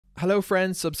Hello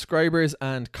friends, subscribers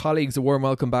and colleagues, a warm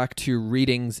welcome back to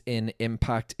Readings in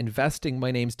Impact Investing.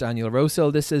 My name's Daniel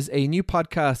Rosil. This is a new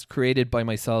podcast created by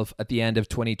myself at the end of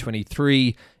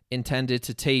 2023, intended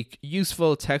to take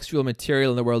useful textual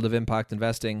material in the world of impact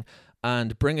investing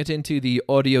and bring it into the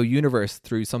audio universe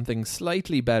through something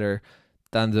slightly better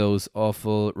than those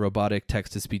awful robotic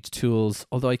text-to-speech tools.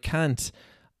 Although I can't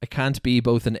be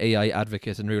both an AI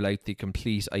advocate and rule out the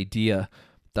complete idea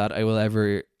that I will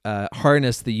ever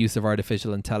harness the use of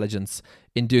artificial intelligence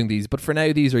in doing these. But for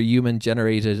now, these are human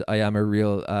generated. I am a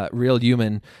real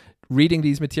human reading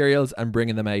these materials and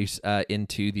bringing them out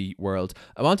into the world.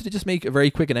 I wanted to just make a very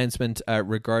quick announcement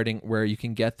regarding where you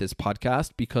can get this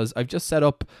podcast, because I've just set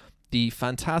up the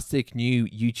fantastic new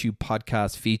YouTube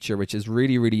podcast feature, which is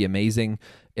really amazing.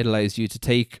 It allows you to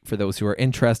take, for those who are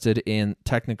interested in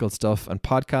technical stuff and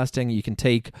podcasting, you can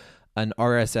take an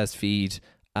RSS feed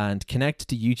and connect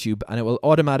to YouTube, and it will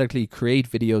automatically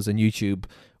create videos on YouTube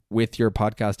with your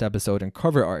podcast episode and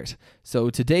cover art. So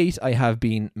to date, I have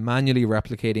been manually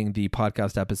replicating the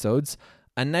podcast episodes,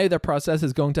 and now the process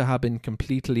is going to happen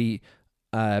completely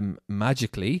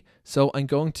magically. So I'm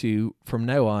going to, from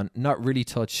now on, not really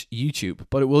touch YouTube,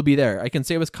 but it will be there. I can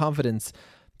say with confidence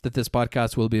that this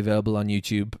podcast will be available on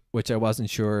YouTube, which I wasn't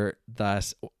sure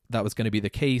that was going to be the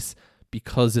case,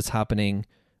 because it's happening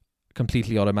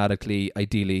completely automatically,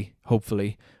 ideally,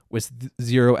 hopefully, with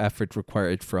zero effort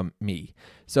required from me.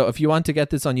 So if you want to get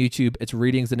this on YouTube, it's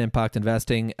Readings in Impact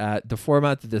Investing. The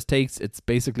format that this takes, it's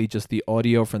basically just the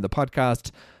audio from the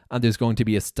podcast, and there's going to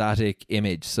be a static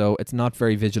image. So it's not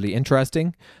very visually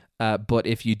interesting. But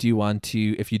if you do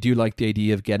like the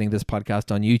idea of getting this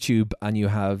podcast on YouTube, and you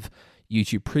have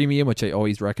YouTube Premium, which I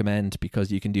always recommend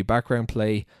because you can do background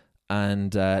play,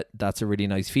 and that's a really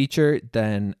nice feature,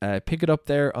 then pick it up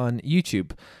there on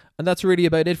YouTube. And that's really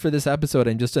about it for this episode.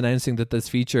 I'm just announcing that this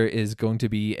feature is going to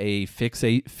be a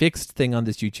fixed thing on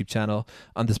this YouTube channel,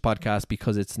 on this podcast,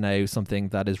 because it's now something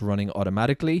that is running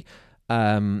automatically.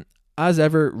 As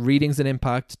ever,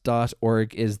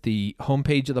 readingsiниmpact.org is the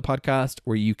homepage of the podcast,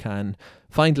 where you can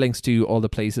find links to all the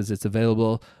places it's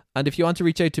available. And if you want to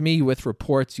reach out to me with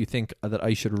reports you think that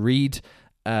I should read,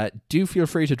 do feel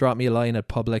free to drop me a line at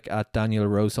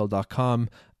public@danielrosil.com,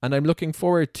 and I'm looking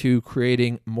forward to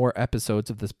creating more episodes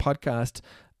of this podcast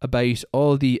about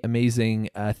all the amazing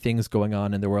things going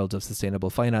on in the world of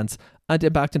sustainable finance and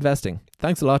impact investing.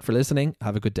 Thanks a lot for listening.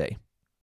 Have a good day.